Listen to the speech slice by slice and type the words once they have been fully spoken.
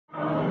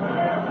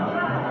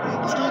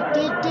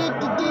Is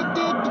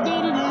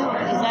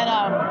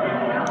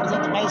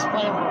that the bass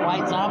player for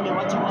White Zombie?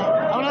 What's her name?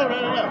 Oh, no.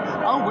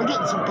 Oh, we're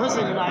getting some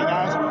pussy tonight,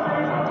 guys.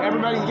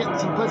 Everybody's getting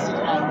some pussy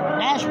tonight.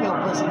 Nashville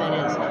pussy, that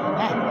is.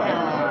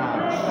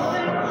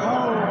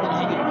 Oh, been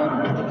hanging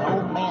around with the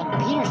old man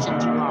Peterson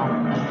too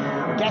long.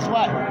 Guess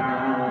what?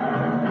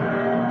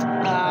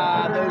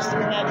 Those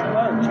three magic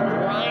words.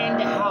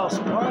 Grindhouse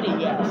party,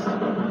 yes.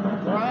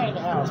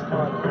 Grindhouse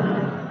party.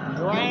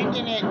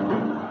 Grinding it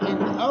in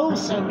oh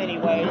so many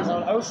ways,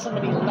 on oh so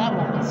many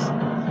levels.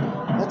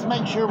 Let's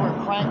make sure we're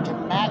cranked to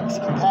max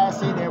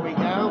capacity. There we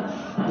go.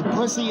 The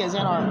pussy is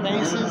in our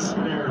faces.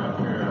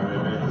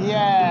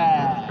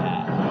 Yeah.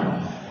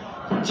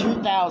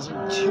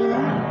 2002.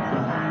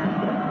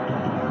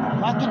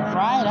 Fucking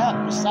fried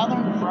up.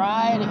 Southern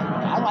fried.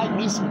 I like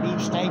me some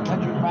beef steak,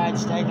 country fried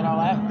steak and all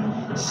that.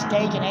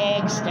 Steak and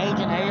eggs, steak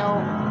and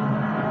ale.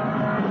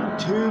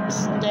 Tube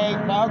steak.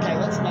 Okay,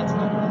 let's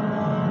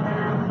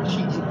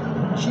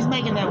she's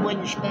making that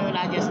wooden spoon.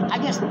 I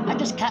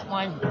just cut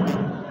one.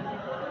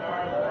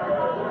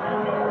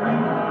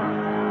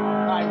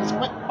 Alright, let's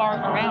quit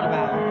farting around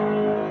about it.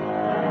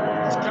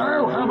 Let's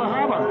go,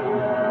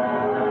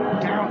 hubba.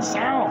 Down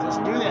south, let's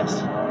do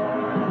this.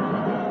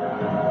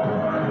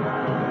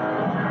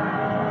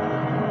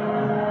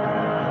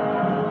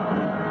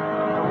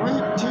 A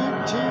root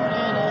toot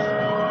and a...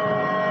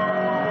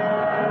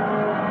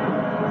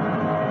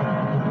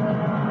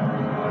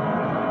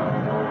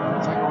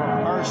 It's like a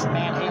reverse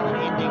Van Halen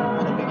ending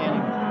from the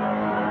beginning.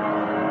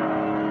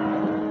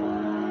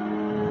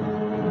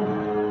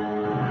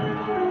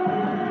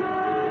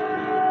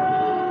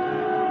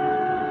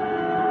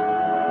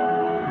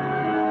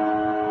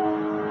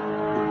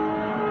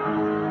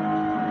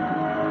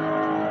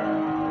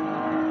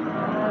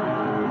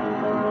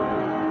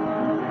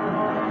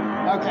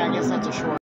 Okay, I guess that's a short